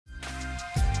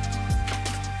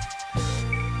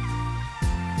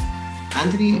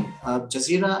Anthony,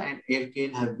 Jazeera and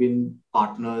AirGain have been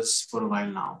partners for a while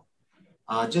now.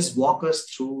 Just walk us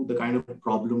through the kind of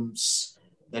problems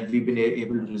that we've been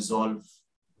able to resolve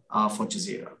for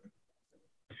Jazeera.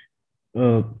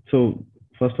 So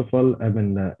first of all,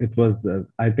 it was,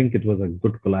 I think it was a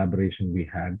good collaboration we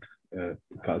had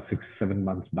 6-7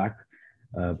 months back.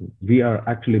 We are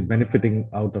actually benefiting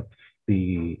out of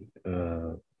the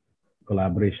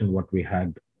collaboration what we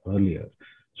had earlier.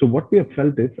 So what we have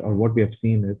felt is, or what we have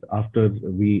seen is, after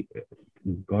we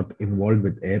got involved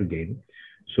with AirGain,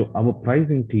 so our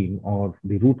pricing team or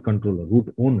the route controller,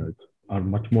 route owners are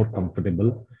much more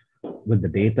comfortable with the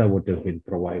data what has been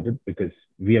provided, because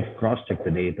we have cross-checked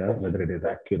the data, whether it is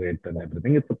accurate and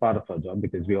everything. It's a part of our job,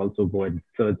 because we also go and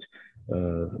search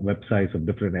websites of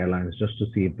different airlines just to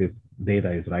see if this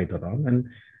data is right or wrong. And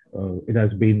it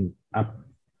has been up.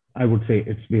 I would say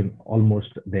it's been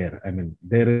almost there.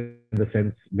 There in the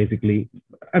sense, basically,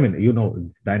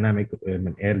 it's dynamic.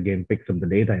 AirGain picks up the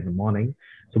data in the morning.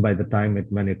 So by the time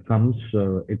when it comes,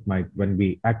 when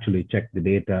we actually check the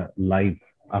data live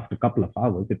after a couple of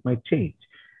hours, it might change.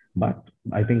 But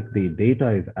I think the data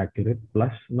is accurate.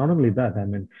 Plus, not only that,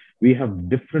 we have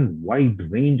different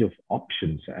wide range of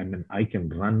options. I can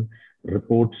run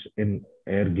reports in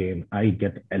AirGain. I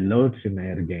get alerts in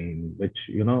AirGain, which,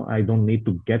 I don't need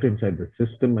to get inside the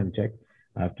system and check.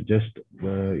 I have to just,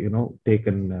 take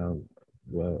an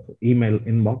email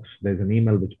inbox. There's an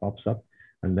email which pops up,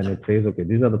 and then it says, okay,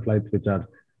 these are the flights which are,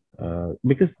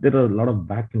 because there are a lot of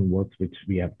back-end works which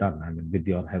we have done. With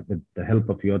the help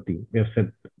of your team, we have set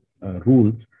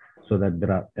rules so that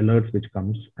there are alerts which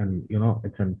comes, and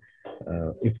it's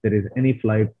if there is any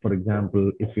flight, for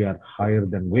example, if we are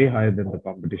way higher than the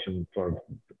competition for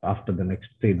after the next,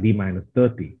 say,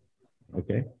 D-30,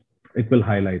 okay, it will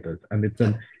highlight us, and it's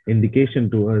an indication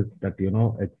to us that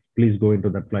please go into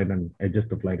that flight and adjust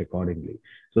the flight accordingly.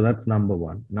 So that's number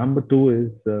one. Number two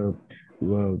is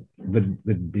with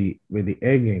the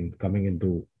AirGain coming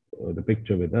into the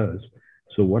picture with us.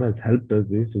 So what has helped us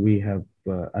is we have,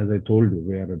 as I told you,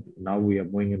 we are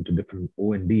going into different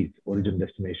ONDs, origin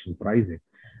destination pricing.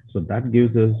 So that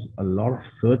gives us a lot of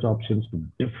search options to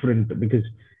different, because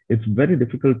it's very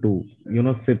difficult to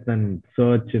sit and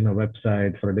search in a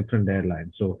website for a different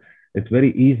airline. So it's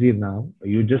very easy now.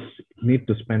 You just need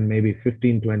to spend maybe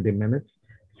 15-20 minutes,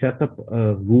 set up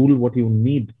a rule what you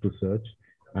need to search,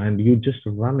 and you just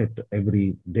run it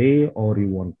every day, or you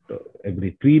want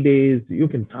every 3 days. You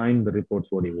can time the reports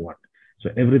what you want. So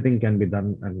everything can be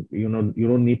done, and you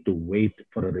don't need to wait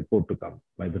for a report to come.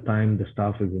 By the time the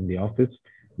staff is in the office,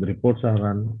 the reports are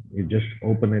run. You just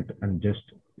open it and just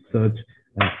search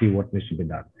and see what needs to be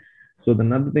done. So the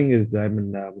another thing is,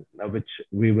 which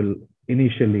we will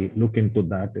initially look into,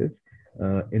 that is,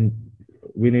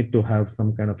 we need to have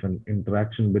some kind of an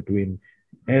interaction between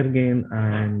AirGain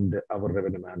and our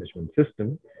revenue management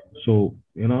system. So,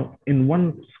 in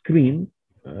one screen,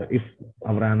 if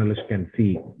our analyst can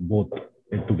see both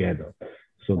together.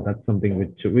 So that's something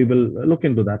which we will look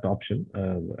into, that option.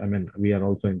 We are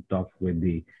also in talks with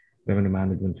the revenue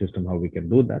management system, how we can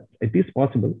do that. It is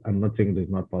possible. I'm not saying it is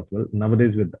not possible.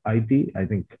 Nowadays with IT, I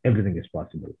think everything is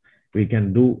possible. We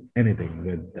can do anything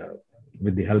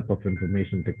with the help of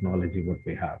information technology, what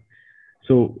we have.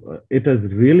 So it has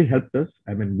really helped us.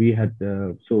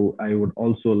 So I would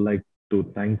also like to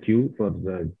thank you for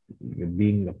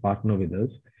being a partner with us,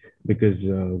 because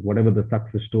whatever the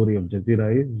success story of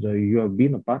Jazeera is, you have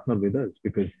been a partner with us,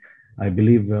 because I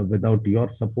believe without your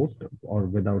support, or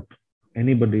without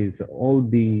anybody's, all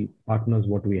the partners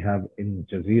what we have in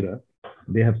Jazeera,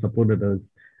 they have supported us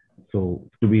so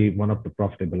to be one of the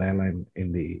profitable airline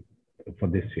for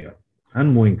this year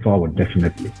and moving forward,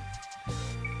 definitely.